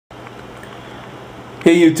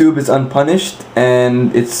Hey YouTube, it's Unpunished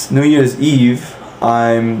and it's New Year's Eve.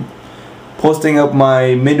 I'm posting up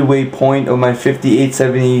my midway point of my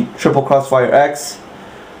 5870 TripleCrossfireX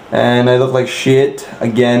and I look like shit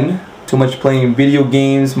again. Too much playing video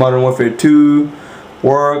games, Modern Warfare 2,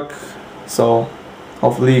 work, so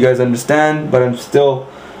hopefully you guys understand, but I'm still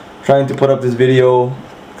trying to put up this video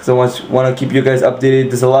because I want to keep you guys updated.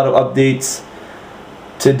 There's a lot of updates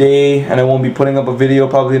today and I won't be putting up a video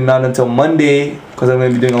probably not until Monday because I'm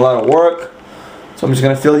going to be doing a lot of work. So I'm just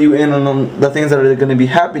going to fill you in on the things that are going to be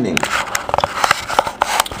happening.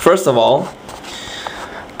 First of all,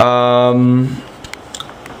 I'm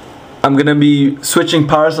going to be switching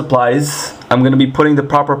power supplies. I'm going to be putting the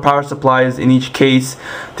proper power supplies in each case.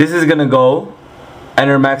 This is going to go,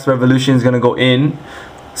 Enermax Revolution is going to go in.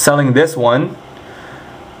 Selling this one,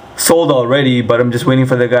 sold already, but I'm just waiting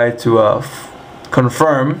for the guy to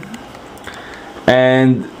confirm.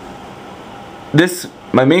 And this,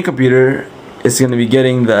 my main computer, is going to be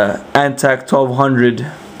getting the Antac 1200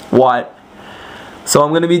 watt. So I'm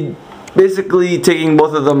going to be basically taking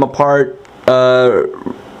both of them apart,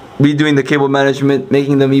 redoing the cable management,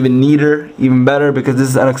 making them even neater, even better, because this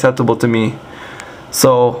is unacceptable to me.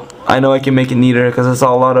 So I know I can make it neater because I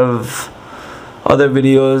saw a lot of other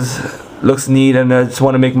videos, looks neat, and I just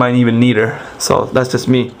want to make mine even neater. So that's just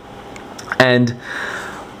me. And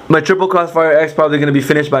my TripleCrossfireX probably going to be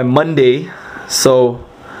finished by Monday, so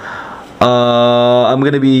I'm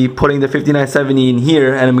going to be putting the 5970 in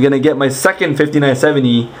here, and I'm going to get my second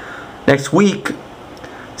 5970 next week.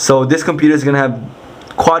 So this computer is going to have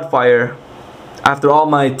quad fire after all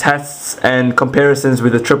my tests and comparisons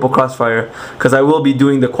with the TripleCrossfire, because I will be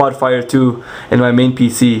doing the quad fire too in my main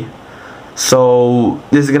PC. So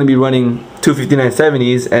this is going to be running two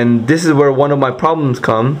 5970s, and this is where one of my problems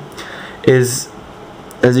come. Is,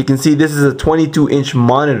 as you can see, this is a 22-inch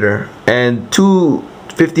monitor and two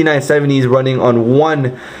 5970s running on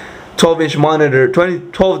one 12-inch monitor.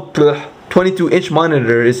 22-inch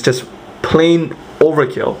monitor is just plain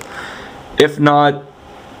overkill, if not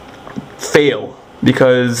fail,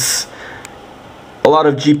 because a lot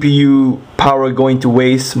of GPU power going to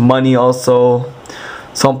waste, money also.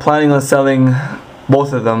 So I'm planning on selling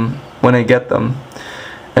both of them when I get them,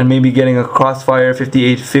 and maybe getting a Crossfire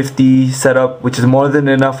 5850 setup, which is more than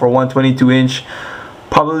enough for one 22-inch,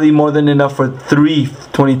 probably more than enough for three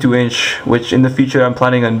 22-inch, which in the future I'm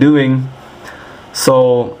planning on doing.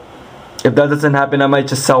 So if that doesn't happen, I might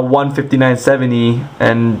just sell one 5970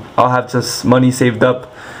 and I'll have just money saved up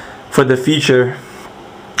for the future,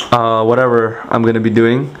 whatever I'm gonna be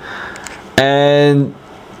doing. And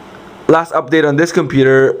last update on this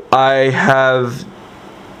computer, I have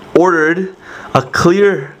ordered a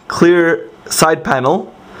clear side panel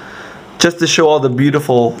just to show all the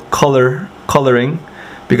beautiful coloring,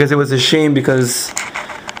 because it was a shame because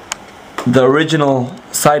the original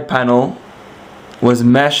side panel was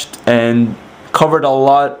meshed and covered a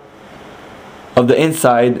lot of the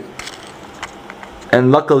inside, and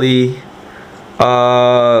luckily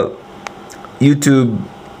YouTube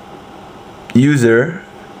user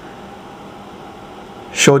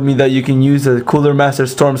showed me that you can use a Cooler Master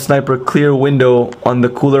Storm Sniper clear window on the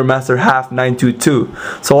Cooler Master half 922.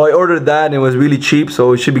 So I ordered that and it was really cheap, so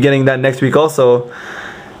we should be getting that next week also.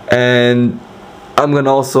 And I'm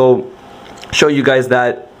gonna also show you guys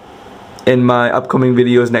that in my upcoming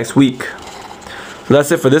videos next week. So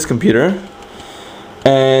that's it for this computer.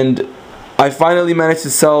 And I finally managed to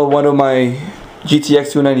sell one of my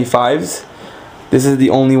GTX 295s. This is the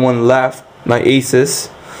only one left, my Asus.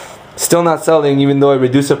 Still not selling, even though I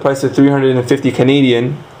reduced the price to 350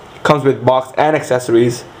 Canadian. Comes with box and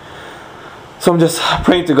accessories. So I'm just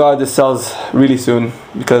praying to God this sells really soon,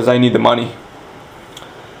 because I need the money.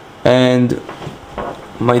 And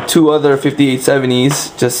my two other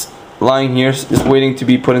 5870s just lying here, just waiting to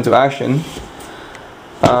be put into action.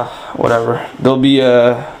 Whatever. They'll be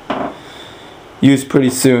used pretty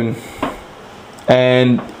soon.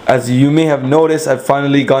 And as you may have noticed, I've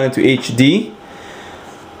finally gone into HD.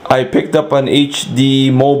 I picked up an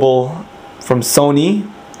HD mobile from Sony,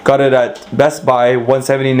 got it at Best Buy,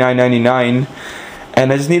 $179.99,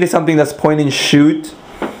 and I just needed something that's point and shoot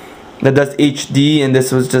that does HD, and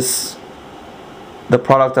this was just the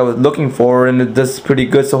product I was looking for, and it does pretty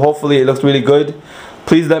good. So hopefully it looks really good.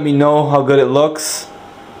 Please let me know how good it looks.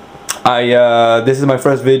 This is my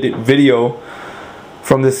first video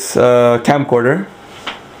from this camcorder,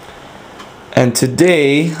 and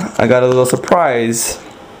today I got a little surprise.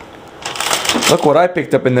 Look what I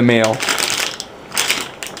picked up in the mail.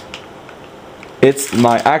 It's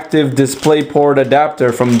my active display port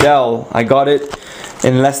adapter from Dell. I got it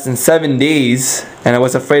in less than 7 days, and I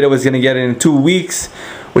was afraid I was gonna get it in 2 weeks,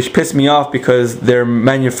 which pissed me off because their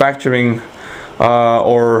manufacturing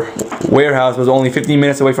or warehouse was only 15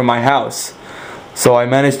 minutes away from my house. So I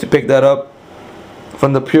managed to pick that up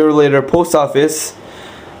from the Purelator post office,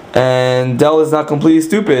 and Dell is not completely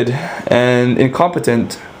stupid and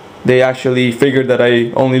incompetent. They actually figured that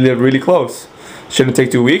I only live really close. Shouldn't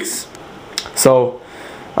take 2 weeks. So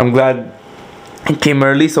I'm glad it came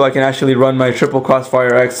early so I can actually run my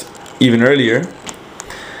TripleCrossfireX even earlier.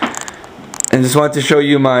 And just wanted to show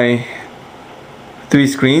you my 3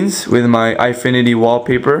 screens with my iFinity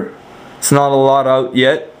wallpaper. It's not a lot out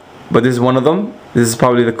yet, but this is one of them. This is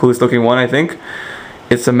probably the coolest looking one, I think.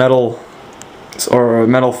 It's a metal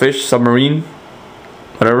fish, submarine,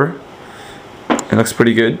 whatever. It looks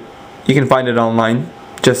pretty good. You can find it online.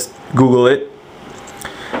 Just Google it.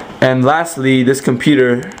 And lastly, this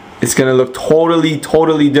computer is gonna look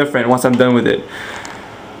totally different once I'm done with it.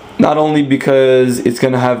 Not only because it's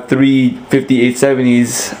gonna have 3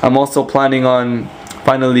 5870s, I'm also planning on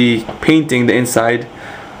finally painting the inside,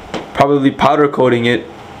 probably powder coating it,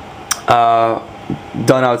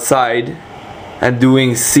 done outside, and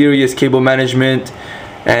doing serious cable management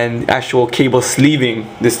and actual cable sleeving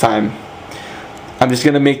this time. I'm just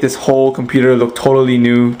gonna make this whole computer look totally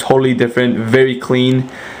new, totally different, very clean,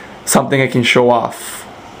 something I can show off.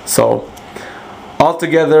 So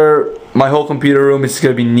altogether, my whole computer room is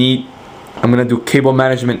gonna be neat. I'm gonna do cable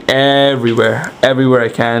management everywhere I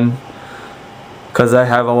can, because I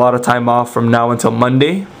have a lot of time off from now until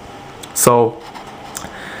Monday. So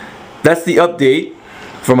that's the update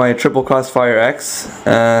for my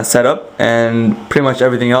TripleCrossfireX setup and pretty much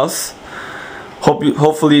everything else.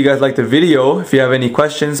 Hopefully you guys liked the video. If you have any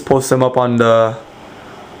questions, post them up on the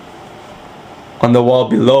wall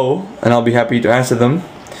below and I'll be happy to answer them.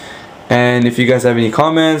 And if you guys have any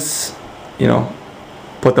comments, you know,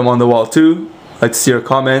 put them on the wall too. I'd like to see your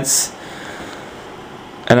comments.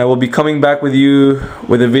 And I will be coming back with you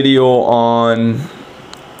with a video on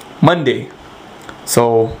Monday.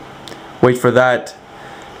 So wait for that.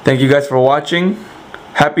 Thank you guys for watching.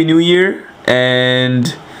 Happy New Year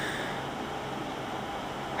and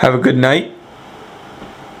have a good night.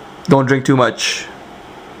 Don't drink too much.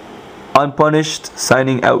 Unpunished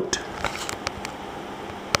signing out.